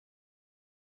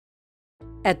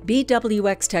At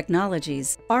BWX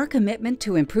Technologies, our commitment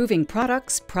to improving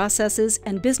products, processes,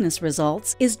 and business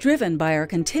results is driven by our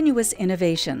continuous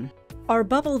innovation. Our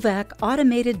Bubblevac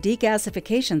automated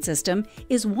degasification system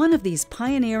is one of these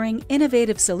pioneering,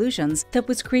 innovative solutions that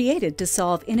was created to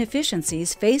solve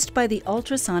inefficiencies faced by the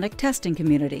ultrasonic testing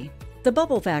community. The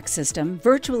Bubblevac system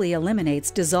virtually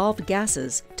eliminates dissolved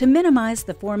gases to minimize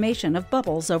the formation of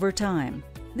bubbles over time.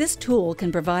 This tool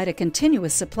can provide a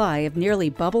continuous supply of nearly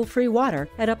bubble-free water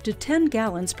at up to 10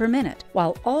 gallons per minute,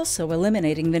 while also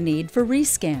eliminating the need for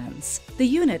rescans. The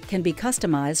unit can be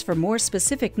customized for more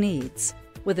specific needs.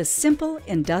 With a simple,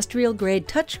 industrial-grade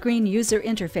touchscreen user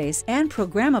interface and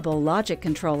programmable logic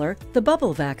controller, the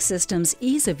Bubblevac system's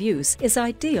ease of use is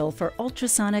ideal for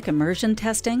ultrasonic immersion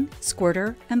testing,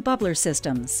 squirter, and bubbler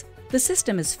systems. The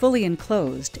system is fully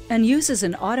enclosed and uses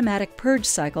an automatic purge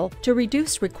cycle to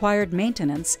reduce required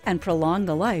maintenance and prolong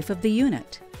the life of the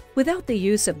unit. Without the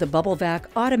use of the Bubblevac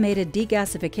automated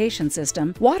degasification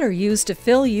system, water used to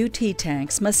fill UT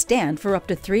tanks must stand for up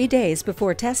to 3 days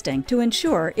before testing to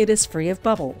ensure it is free of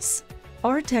bubbles.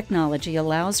 Our technology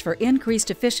allows for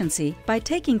increased efficiency by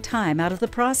taking time out of the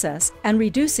process and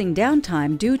reducing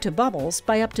downtime due to bubbles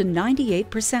by up to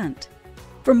 98%.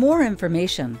 For more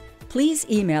information, please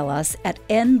email us at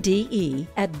nde@bwxt.com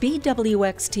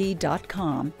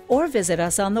or visit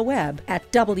us on the web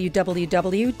at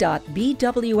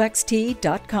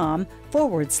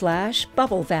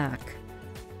www.bwxt.com/Bubblevac.